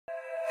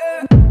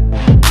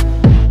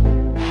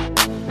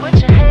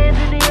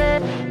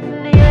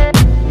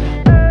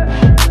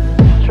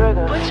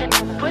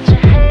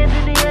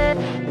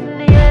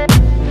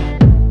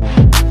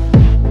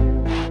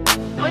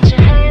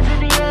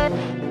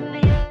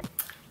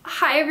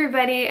Hi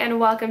everybody and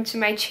welcome to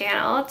my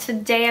channel.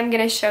 Today I'm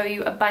going to show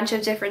you a bunch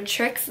of different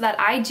tricks that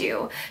I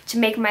do to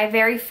make my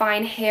very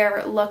fine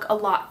hair look a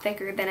lot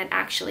thicker than it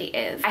actually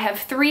is. I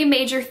have 3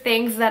 major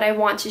things that I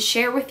want to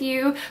share with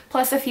you,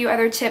 plus a few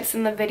other tips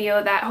in the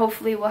video that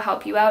hopefully will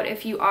help you out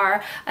if you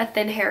are a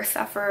thin hair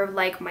sufferer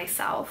like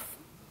myself.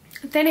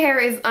 Thin hair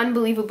is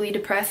unbelievably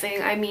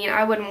depressing. I mean,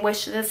 I wouldn't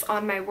wish this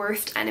on my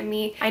worst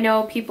enemy. I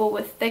know people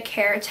with thick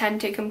hair tend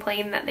to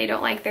complain that they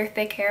don't like their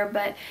thick hair,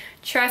 but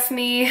trust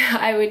me,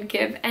 I would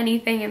give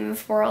anything in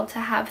this world to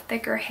have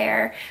thicker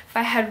hair. If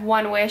I had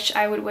one wish,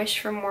 I would wish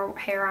for more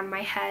hair on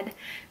my head.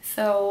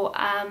 So,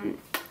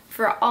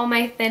 for all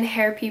my thin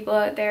hair people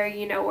out there,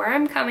 you know where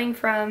I'm coming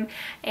from,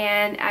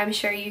 and I'm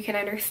sure you can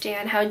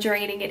understand how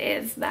draining it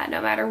is that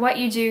no matter what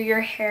you do, your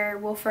hair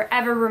will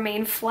forever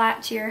remain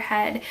flat to your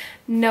head,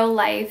 no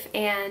life,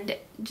 and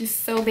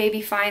just so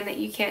baby fine that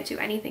you can't do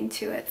anything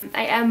to it.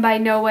 I am by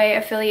no way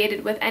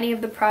affiliated with any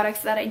of the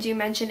products that I do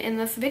mention in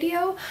this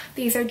video.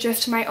 These are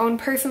just my own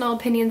personal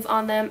opinions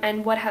on them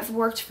and what has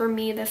worked for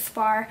me this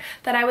far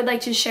that I would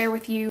like to share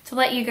with you to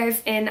let you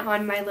guys in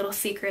on my little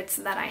secrets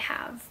that I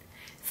have.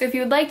 So if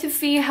you would like to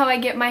see how I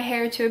get my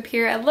hair to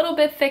appear a little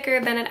bit thicker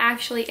than it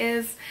actually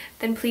is,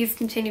 then please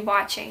continue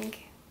watching.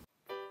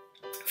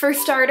 For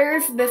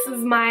starters, this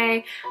is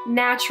my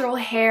natural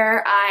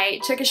hair. I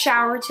took a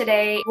shower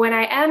today. When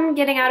I am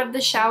getting out of the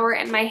shower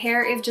and my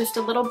hair is just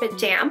a little bit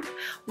damp,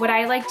 what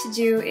I like to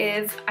do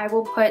is I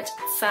will put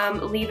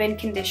some leave-in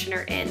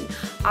conditioner in.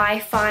 I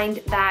find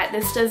that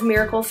this does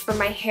miracles for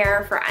my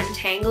hair for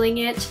untangling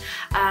it.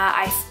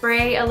 I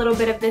spray a little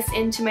bit of this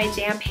into my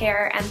damp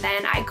hair and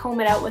then I comb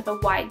it out with a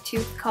wide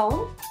tooth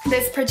comb.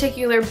 This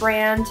particular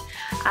brand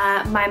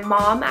my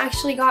mom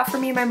actually got for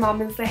me. My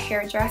mom is a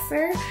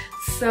hairdresser.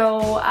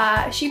 So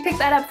she picked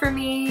that up for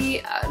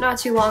me not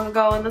too long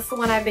ago, and this is the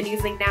one I've been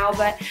using now,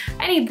 but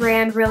any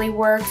brand really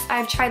works.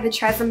 I've tried the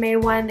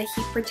Tresemme one, the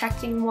heat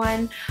protecting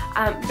one.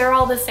 They're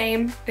all the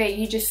same.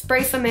 You just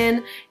spray some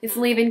in, it's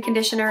leave-in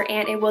conditioner,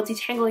 and it will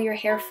detangle your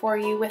hair for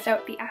you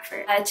without the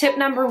effort. Tip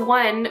number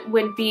 1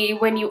 would be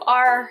when you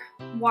are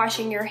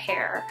washing your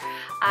hair,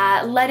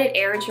 let it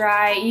air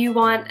dry. You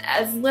want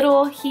as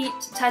little heat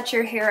to touch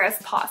your hair as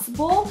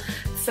possible.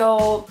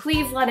 So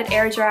please let it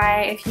air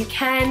dry if you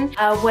can.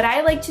 What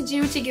I like to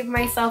do to give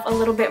myself a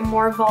little bit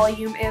more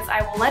volume is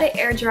I will let it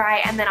air dry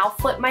and then I'll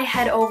flip my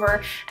head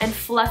over and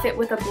fluff it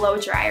with a blow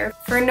dryer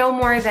for no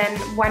more than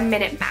 1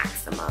 minute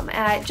maximum.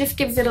 It just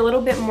gives it a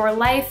little bit more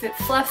life, it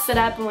fluffs it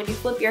up, and when you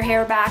flip your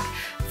hair back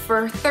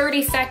for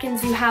 30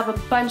 seconds you have a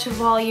bunch of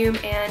volume,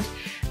 and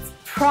it's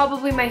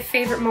probably my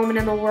favorite moment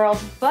in the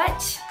world,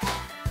 but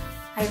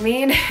I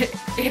mean,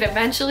 it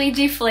eventually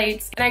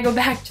deflates and I go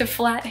back to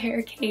flat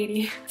hair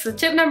Katie. So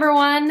tip number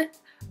 1,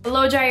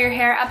 blow dry your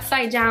hair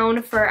upside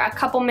down for a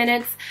couple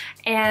minutes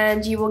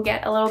and you will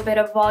get a little bit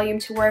of volume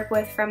to work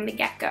with from the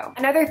get-go.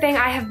 Another thing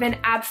I have been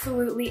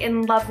absolutely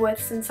in love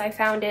with since I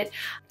found it,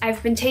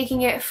 I've been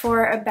taking it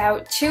for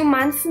about 2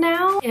 months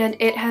now and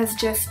it has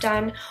just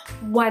done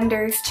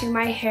wonders to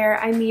my hair.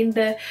 I mean,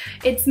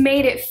 it's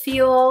made it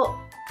feel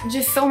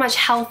just so much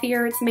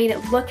healthier. It's made it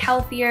look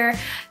healthier.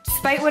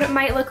 Despite what it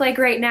might look like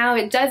right now,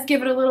 it does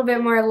give it a little bit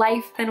more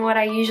life than what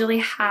I usually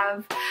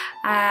have.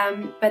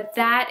 But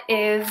that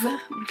is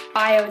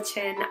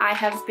biotin. I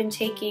have been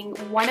taking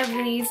 1 of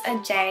these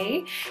a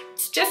day.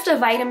 It's just a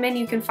vitamin.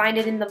 You can find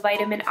it in the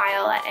vitamin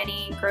aisle at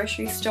any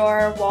grocery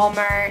store,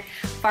 Walmart,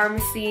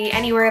 pharmacy,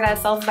 anywhere that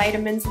sells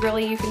vitamins.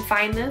 Really, you can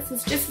find this.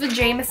 It's just the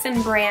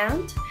Jameson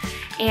brand.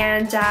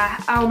 And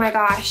oh my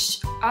gosh,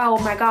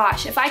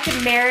 if I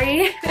could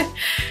marry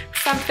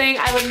something,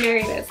 I would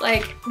marry this.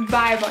 Like,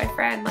 bye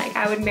boyfriend, like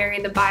I would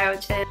marry the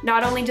biotin.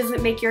 Not only does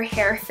it make your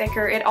hair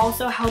thicker, it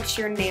also helps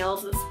your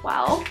nails as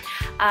well.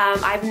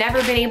 I've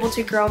never been able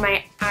to grow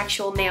my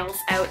actual nails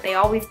out. They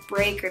always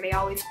break or they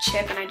always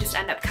chip and I just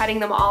end up cutting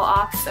them all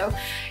off. So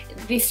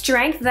the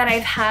strength that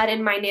I've had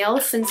in my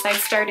nails since I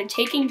started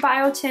taking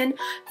biotin,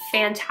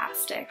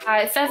 fantastic.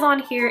 It says on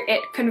here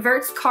it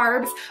converts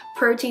carbs,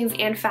 proteins,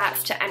 and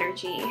fats to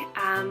energy.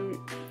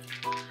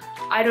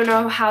 I don't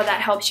know how that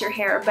helps your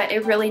hair, but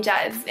it really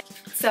does.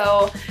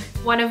 So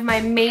one of my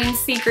main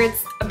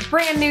secrets, a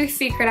brand new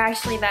secret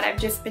actually that I've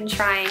just been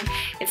trying,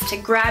 is to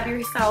grab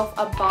yourself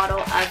a bottle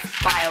of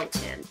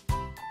biotin.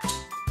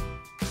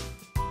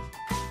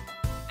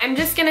 I'm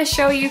just gonna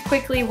show you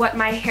quickly what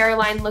my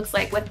hairline looks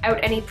like without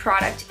any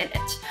product in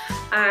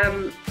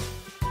it.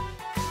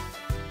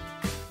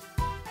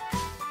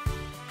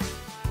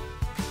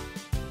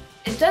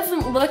 It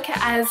doesn't look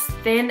as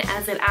thin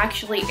as it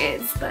actually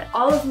is, but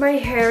all of my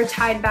hair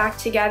tied back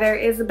together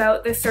is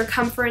about the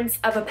circumference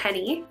of a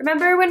penny.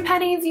 Remember when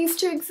pennies used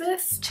to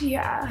exist?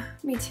 Yeah,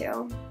 me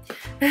too.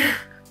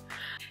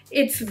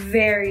 It's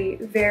very,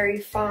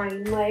 very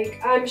fine. Like,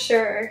 I'm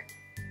sure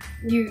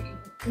you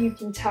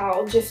can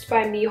tell just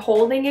by me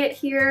holding it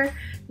here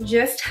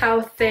just how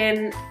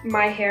thin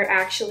my hair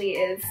actually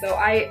is. So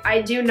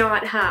I do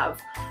not have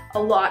a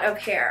lot of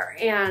hair,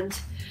 and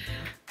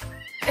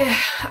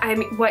I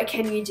mean, what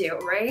can you do,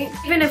 right?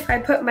 Even if I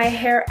put my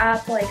hair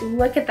up, like,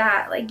 look at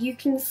that. Like, you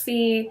can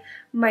see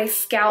my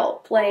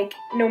scalp, like,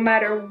 no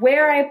matter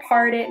where I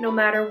part it, no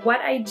matter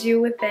what I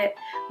do with it,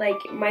 like,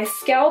 my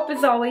scalp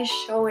is always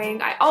showing.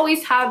 I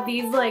always have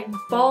these, like,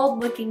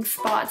 bald looking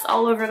spots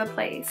all over the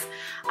place.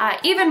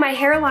 Even my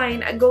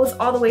hairline goes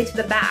all the way to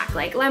the back.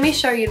 Like, let me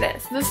show you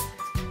this.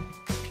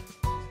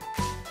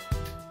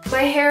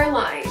 My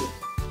hairline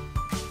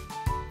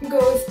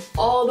goes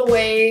all the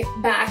way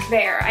back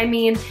there. I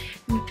mean,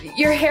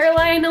 your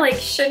hairline, like,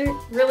 shouldn't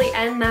really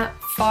end that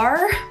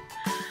far.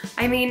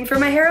 I mean, for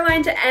my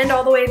hairline to end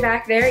all the way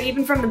back there,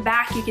 even from the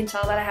back you can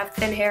tell that I have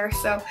thin hair,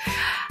 so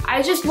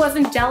I just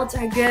wasn't dealt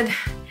a good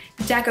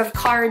deck of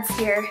cards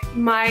here.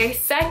 My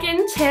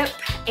second tip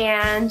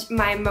and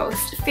my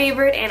most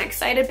favorite and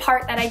excited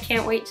part that I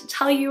can't wait to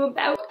tell you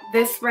about,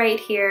 this right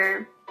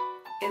here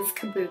is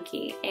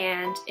Kabuki,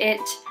 and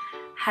it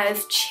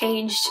has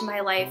changed my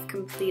life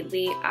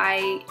completely.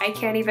 I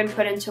can't even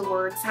put into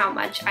words how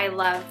much I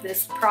love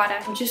this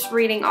product. I'm just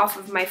reading off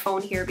of my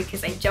phone here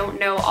because I don't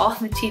know all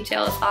the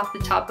details off the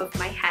top of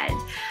my head.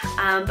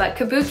 But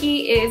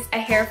Kabuki is a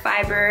hair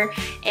fiber,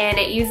 and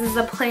it uses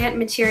a plant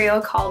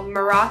material called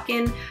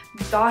Moroccan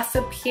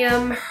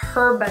Gossypium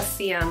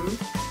herbaceum.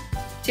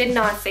 Did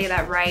not say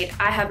that right.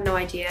 I have no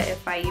idea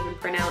if I even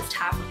pronounced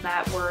half of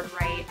that word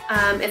right.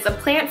 It's a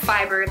plant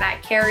fiber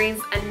that carries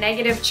a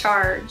negative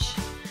charge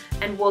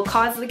and will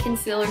cause the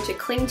concealer to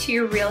cling to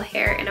your real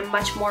hair in a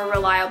much more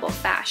reliable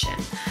fashion.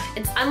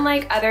 It's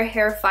unlike other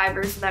hair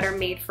fibers that are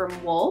made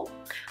from wool.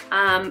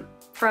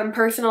 From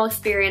personal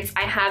experience,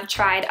 I have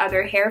tried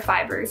other hair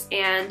fibers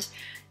and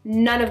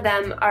none of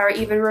them are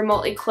even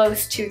remotely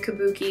close to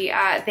Kabuki.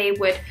 They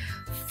would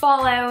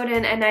fall out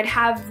and I'd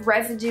have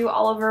residue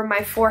all over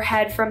my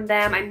forehead from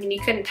them. I mean, you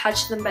couldn't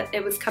touch them, but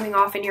it was coming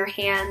off in your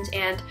hand.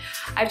 And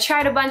I've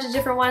tried a bunch of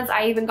different ones.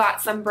 I even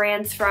got some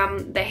brands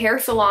from the hair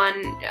salon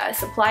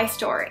supply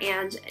store,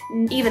 and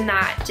even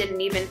that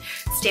didn't even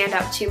stand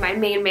up to my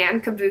main man,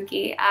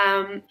 Kabuki.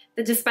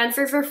 The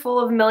dispensers are full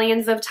of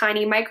millions of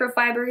tiny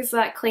microfibers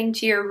that cling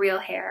to your real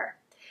hair.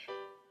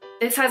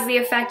 This has the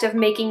effect of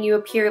making you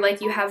appear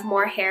like you have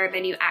more hair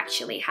than you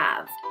actually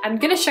have. I'm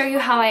gonna show you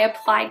how I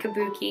apply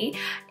Kabuki.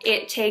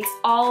 It takes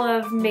all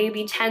of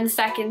maybe 10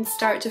 seconds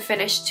start to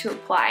finish to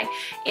apply,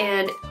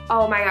 and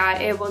oh my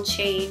god, it will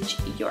change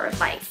your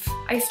life.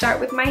 I start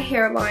with my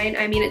hairline.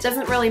 I mean, it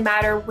doesn't really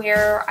matter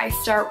where I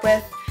start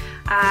with.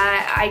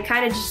 I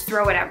kind of just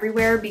throw it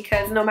everywhere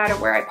because no matter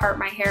where I part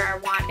my hair, I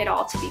want it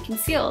all to be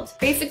concealed.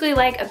 Basically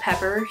like a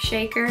pepper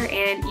shaker,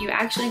 and you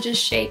actually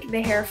just shake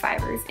the hair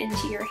fibers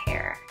into your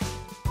hair.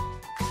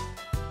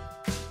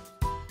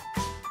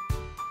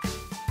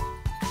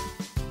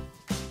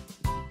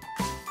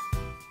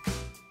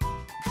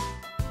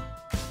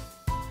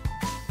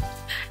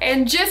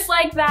 And just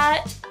like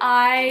that,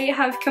 I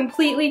have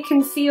completely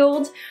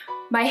concealed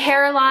my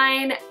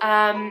hairline,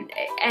 and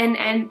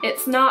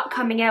it's not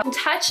coming out.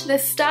 Touch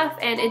this stuff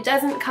and it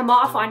doesn't come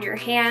off on your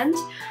hand.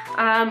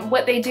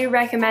 What they do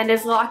recommend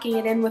is locking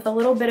it in with a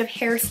little bit of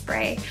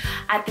hairspray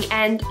at the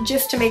end,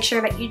 just to make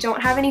sure that you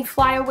don't have any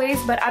flyaways.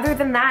 But other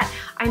than that,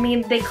 I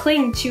mean, they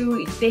cling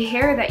to the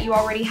hair that you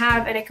already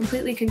have, and it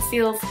completely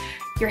conceals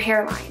your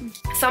hairline.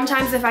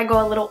 Sometimes if I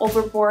go a little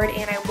overboard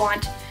and I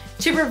want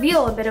to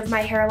reveal a bit of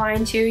my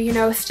hairline to, you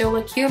know, still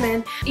look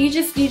human, you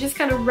just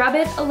kind of rub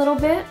it a little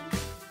bit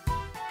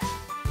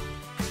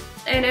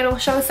and it'll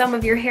show some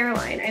of your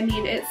hairline. I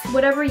mean, it's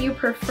whatever you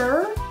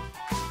prefer,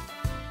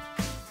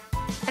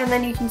 and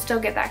then you can still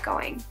get that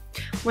going.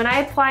 When I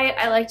apply it,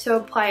 I like to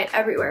apply it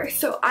everywhere.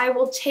 So I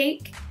will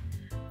take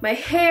my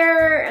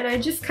hair and I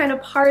just kind of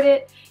part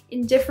it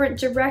in different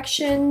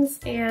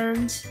directions,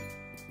 and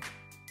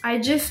I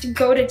just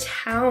go to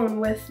town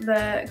with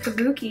the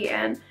Kabuki.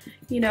 And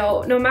you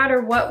know, no matter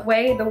what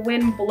way the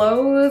wind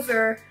blows,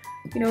 or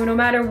you know, no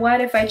matter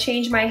what, if I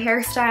change my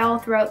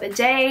hairstyle throughout the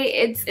day,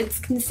 it's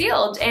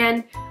concealed.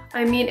 And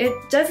I mean,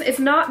 it's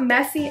not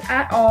messy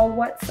at all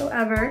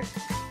whatsoever.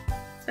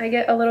 I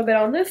get a little bit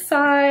on this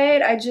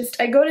side.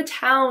 I go to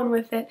town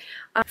with it.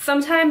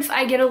 Sometimes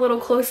I get a little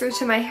closer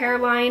to my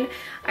hairline.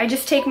 I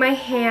just take my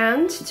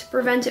hand to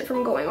prevent it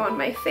from going on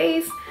my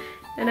face,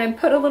 and I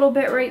put a little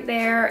bit right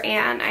there,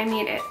 and I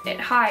mean, it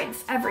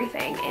hides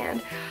everything.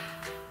 And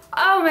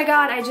oh my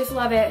god, I just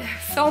love it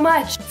so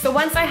much. So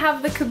once I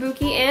have the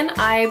Kabuki in,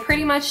 I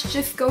pretty much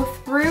just go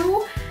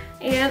through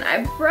and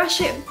I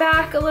brush it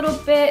back a little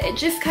bit. It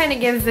just kind of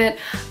gives it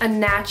a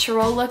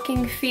natural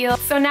looking feel.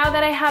 So now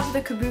that I have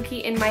the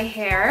Kabuki in my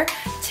hair,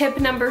 tip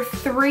number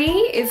 3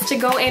 is to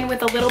go in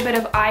with a little bit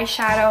of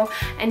eyeshadow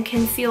and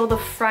conceal the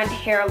front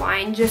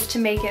hairline, just to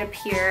make it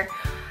appear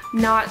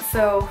not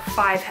so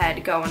five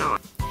head going on.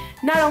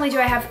 Not only do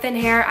I have thin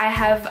hair, I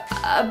have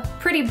a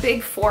pretty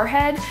big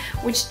forehead,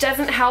 which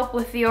doesn't help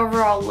with the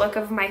overall look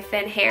of my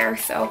thin hair.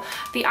 So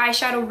the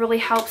eyeshadow really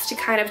helps to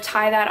kind of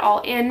tie that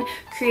all in,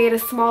 create a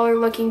smaller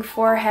looking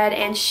forehead,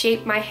 and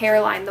shape my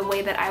hairline the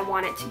way that I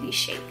want it to be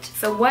shaped.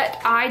 So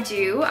what I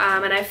do,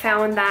 and I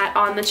found that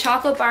on the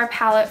chocolate bar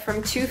palette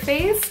from Too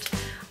Faced,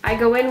 I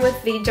go in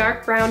with the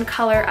dark brown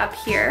color up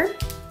here.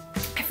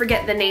 I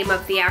forget the name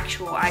of the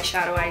actual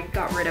eyeshadow, I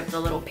got rid of the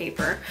little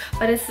paper,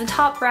 but it's the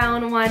top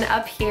brown one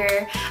up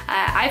here.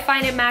 I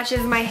find it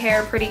matches my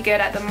hair pretty good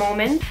at the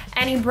moment.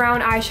 Any brown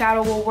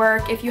eyeshadow will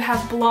work. If you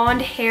have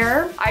blonde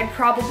hair, I'd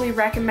probably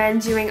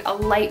recommend doing a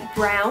light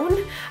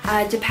brown,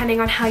 depending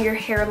on how your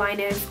hairline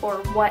is or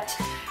what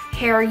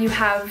hair you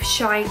have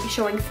showing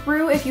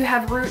through. If you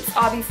have roots,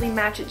 obviously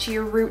match it to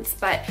your roots,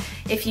 but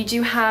if you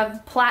do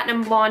have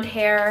platinum blonde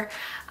hair,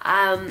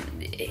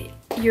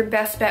 your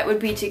best bet would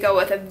be to go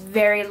with a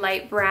very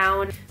light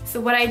brown. So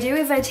what I do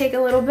is I take a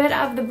little bit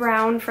of the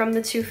brown from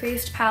the Too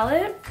Faced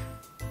palette.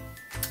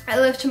 I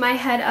lift my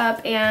head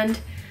up and,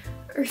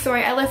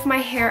 I lift my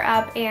hair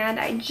up and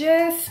I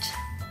just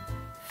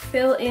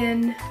fill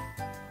in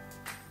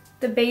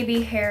the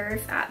baby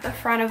hairs at the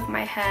front of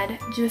my head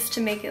just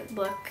to make it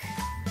look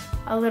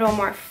a little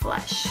more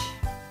flush.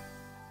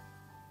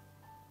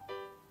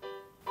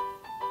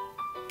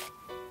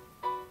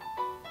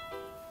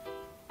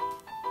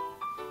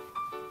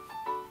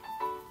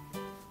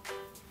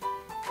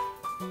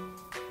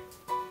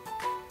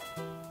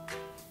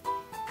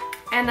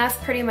 And that's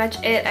pretty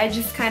much it. I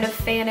just kind of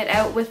fan it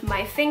out with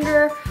my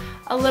finger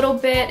a little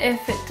bit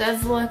if it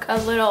does look a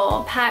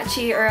little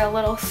patchy or a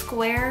little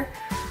square.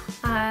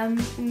 And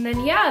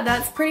then yeah,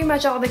 that's pretty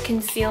much all the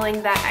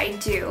concealing that I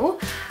do.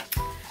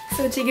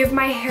 So to give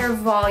my hair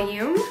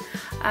volume,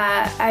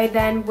 I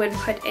then would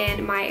put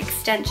in my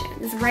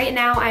extensions. Right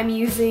now I'm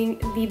using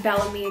the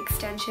Bellamy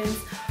extensions.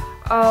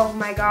 Oh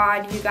my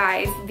god, you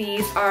guys,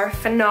 these are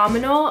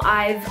phenomenal.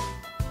 I've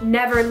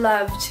never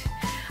loved,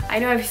 I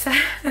know I've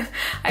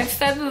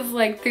said this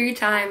like 3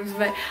 times,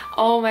 but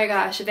oh my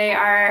gosh, they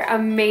are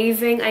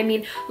amazing. I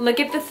mean, look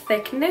at the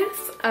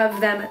thickness of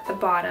them at the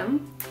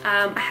bottom.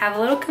 I have a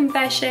little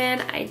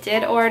confession. I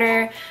did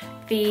order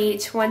the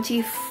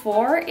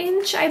 24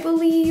 inch, I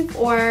believe,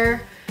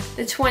 or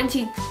the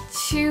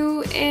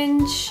 22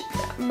 inch,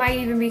 might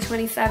even be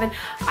 27.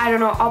 I don't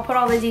know, I'll put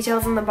all the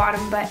details on the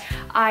bottom, but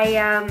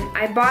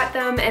I bought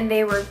them and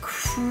they were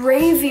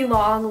crazy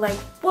long, like,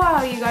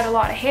 wow, you got a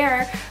lot of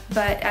hair,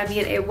 but I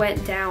mean, it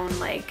went down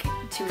like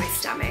to my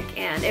stomach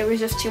and it was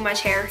just too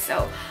much hair,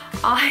 so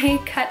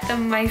I cut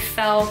them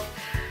myself.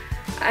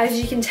 As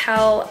you can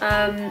tell,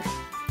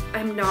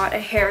 I'm not a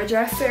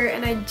hairdresser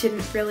and I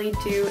didn't really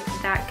do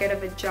that good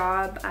of a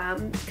job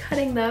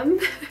cutting them,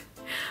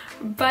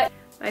 but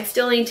I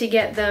still need to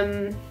get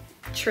them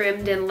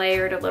trimmed and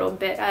layered a little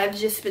bit. I've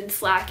just been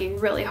slacking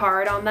really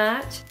hard on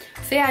that.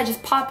 So yeah, I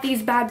just pop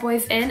these bad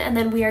boys in and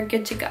then we are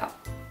good to go.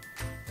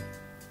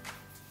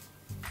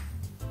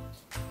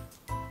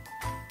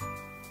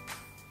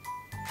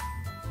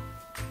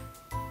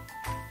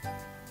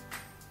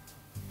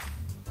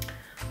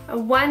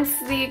 Once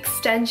the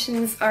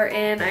extensions are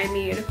in, I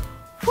mean,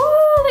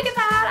 whoo, look at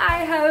that!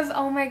 I have,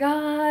 oh my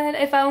god,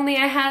 if only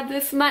I had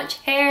this much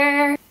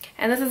hair.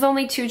 And this is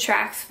only 2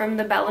 tracks from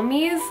the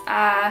Bellamy's.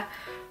 I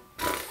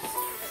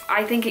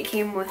think it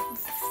came with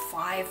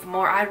 5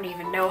 more. I don't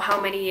even know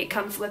how many it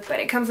comes with, but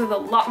it comes with a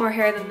lot more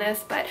hair than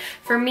this. But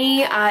for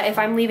me, if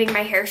I'm leaving my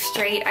hair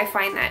straight, I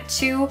find that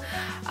 2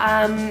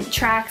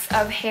 tracks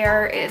of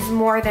hair is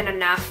more than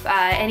enough.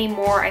 Any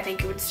more, I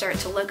think it would start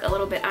to look a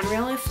little bit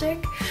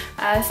unrealistic.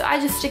 So I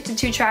just stick to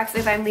 2 tracks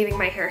if I'm leaving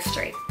my hair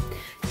straight.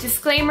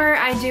 Disclaimer,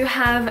 I do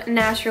have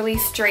naturally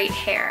straight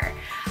hair.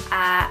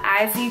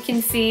 As you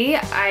can see,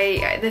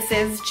 this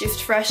is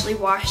just freshly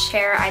washed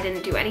hair. I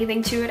didn't do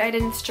anything to it. I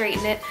didn't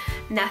straighten it,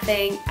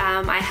 nothing.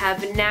 I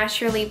have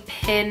naturally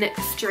pin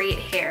straight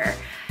hair.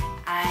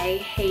 I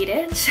hate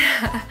it,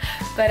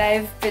 but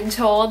I've been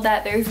told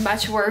that there's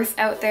much worse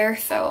out there,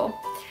 so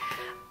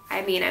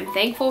I mean, I'm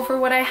thankful for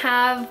what I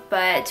have,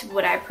 but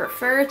would I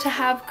prefer to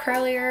have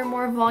curlier,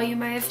 more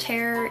volumized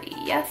hair?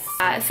 Yes.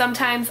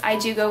 Sometimes I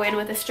do go in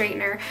with a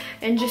straightener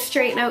and just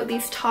straighten out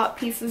these top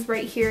pieces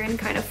right here and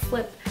kind of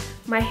flip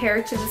my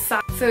hair to the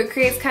side. So it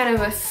creates kind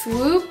of a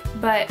swoop,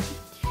 but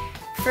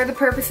for the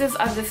purposes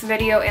of this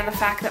video and the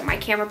fact that my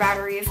camera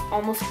battery is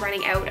almost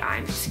running out,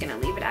 I'm just gonna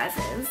leave it as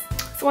is.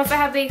 So once I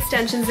have the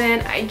extensions in,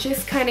 I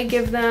just kind of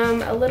give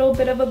them a little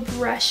bit of a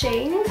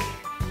brushing.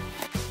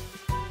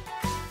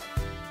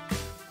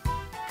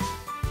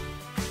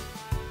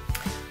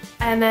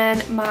 And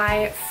then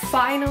my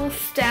final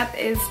step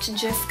is to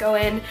just go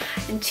in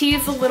and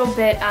tease a little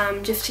bit,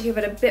 just to give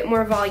it a bit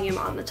more volume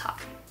on the top.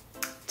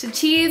 To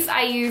tease,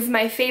 I use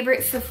my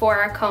favorite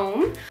Sephora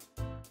comb.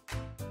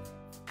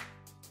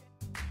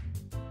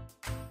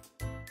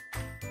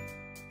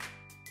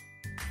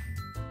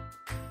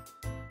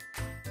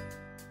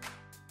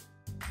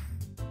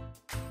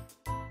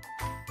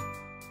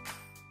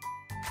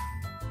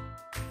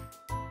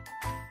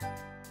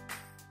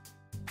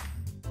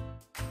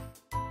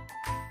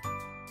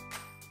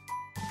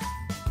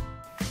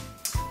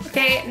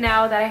 Okay,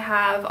 now that I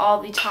have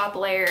all the top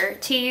layer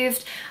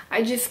teased,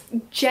 I just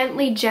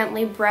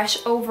gently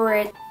brush over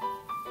it.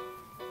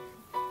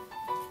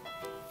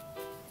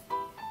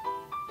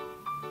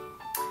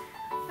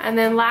 And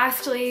then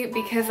lastly,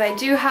 because I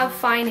do have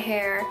fine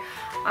hair,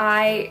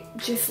 I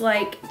just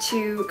like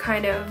to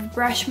kind of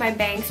brush my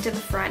bangs to the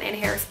front and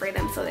hairspray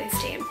them so they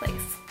stay in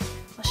place.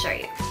 I'll show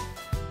you.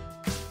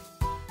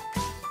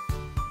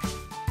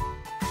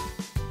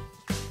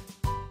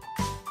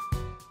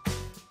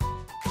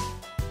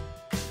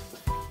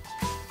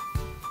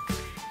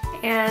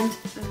 And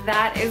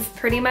that is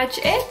pretty much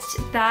it.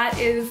 That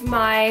is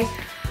my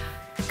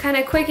kind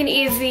of quick and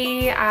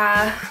easy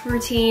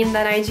routine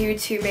that I do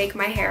to make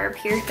my hair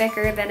appear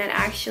thicker than it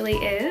actually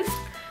is.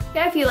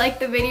 Yeah, if you liked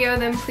the video,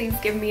 then please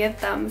give me a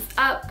thumbs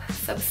up,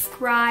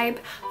 subscribe,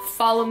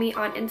 follow me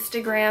on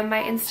Instagram.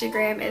 My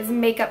Instagram is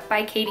Makeup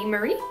by Katie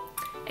Marie,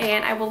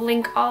 and I will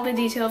link all the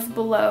details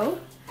below.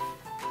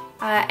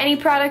 Any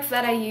products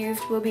that I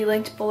used will be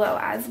linked below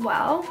as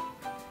well.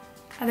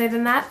 Other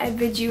than that, I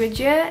bid you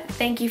adieu.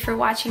 Thank you for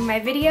watching my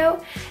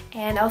video,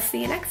 and I'll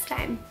see you next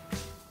time.